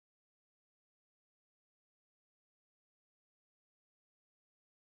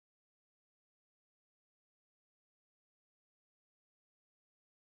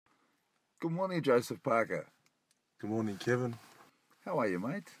Good morning, Joseph Parker. Good morning, Kevin. How are you,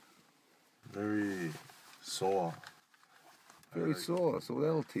 mate? Very sore. Very sore, so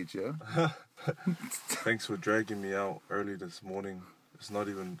that'll teach you. Thanks for dragging me out early this morning. It's not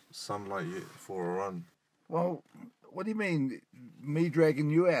even sunlight yet for a run. Well, what do you mean, me dragging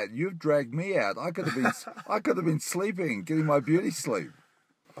you out? You've dragged me out. I could have been sleeping, getting my beauty sleep.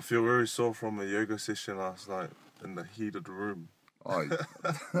 I feel very sore from a yoga session last night in the heat of the room. Oh,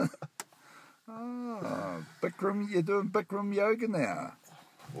 Bikram, you're doing Bikram yoga now.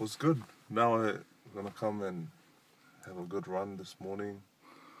 It was good. Now I'm going to come and have a good run this morning.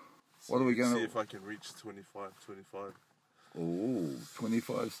 What are we going to... See if I can reach 25. Oh,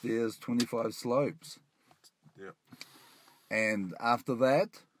 25 stairs, 25 slopes. Yep. And after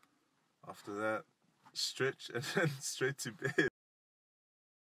that? After that, stretch and then straight to bed.